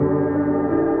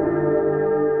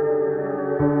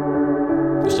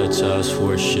that task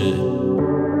force shit.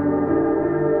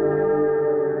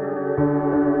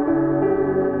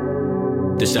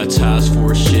 This that task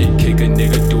force shit, kick a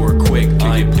nigga door quick.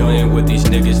 I ain't playing with these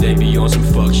niggas, they be on some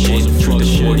fuck shit. Treat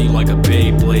the 40 like a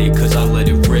Beyblade, cause I let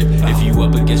it rip. If you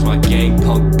up against my gang,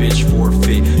 punk bitch,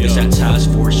 forfeit. This that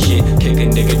task force shit, kick a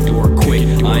nigga door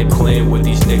quick. I ain't playing with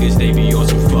these niggas, they be on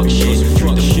some fuck shit.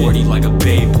 Treat the 40 like a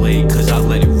Beyblade, cause I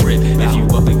let it rip. If you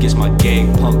up against my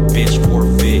gang, punk bitch,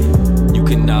 forfeit. You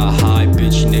cannot hide,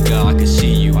 bitch, nigga, I can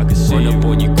see you. Run up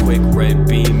on you quick, red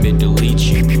beam and delete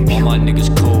you. All my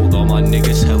niggas cold, all my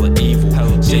niggas hella evil.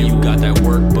 Say you got that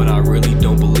work, but I really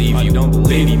don't believe you.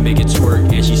 Baby, make it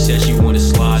twerk, and she said she wanna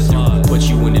slide through. Put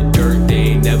you in the dirt, they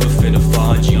ain't never finna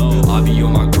find you. I be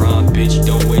on my grind, bitch,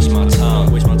 don't waste my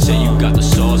time. Say you got the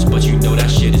sauce, but you know that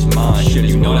shit is mine.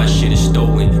 You know that shit is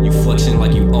stolen, you flexing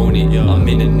like you own it. I'm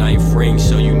in the 9th ring,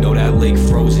 so you know that lake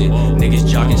frozen. Niggas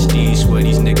jocking steeds, swear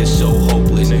these niggas so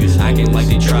hopeless. Acting like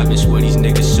they trapping, swear these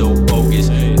niggas so bogus.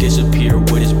 Disappear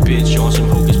with his bitch on some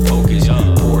hocus pocus.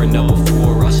 Pouring up a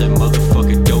 4, I said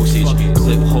motherfucker dosage.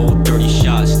 Clip hold 30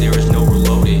 shots, there is no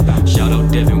reloading. Shout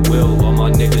out Devin Will, all my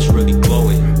niggas really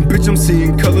glowing. Bitch, I'm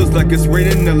seeing colors like it's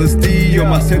raining LSD. All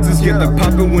my senses get the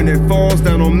poppin' when it falls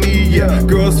down on me. Yeah,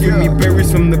 girls give me berries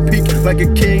from the peak like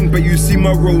a king. But you see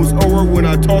my rose aura when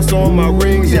I toss on my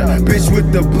rings. Yeah, bitch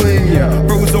with the bling. Yeah,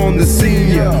 rose on the scene.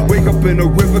 Yeah, wake up in a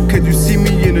river cause you see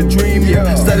me in a dream.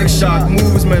 Yeah, static shock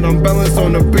moves, man, I'm balanced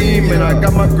on the beam. And I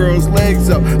got my girl's legs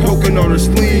up, poking on her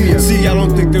spleen. Yeah, see, I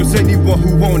don't think there's anyone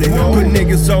who want it. Put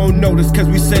niggas on notice cause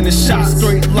we sending shots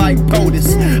straight like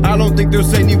POTUS. I don't think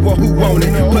there's anyone who want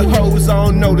it. Put hoes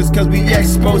on notice cause we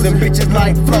exposing bitches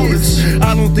like floaters.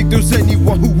 I don't think there's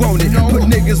anyone who want it. Put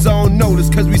niggas on notice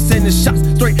cause we sending shots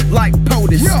straight like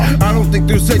POTUS. I don't think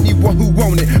there's anyone who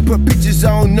want it. Put bitches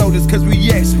on notice cause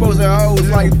we exposing hoes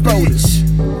like floaters.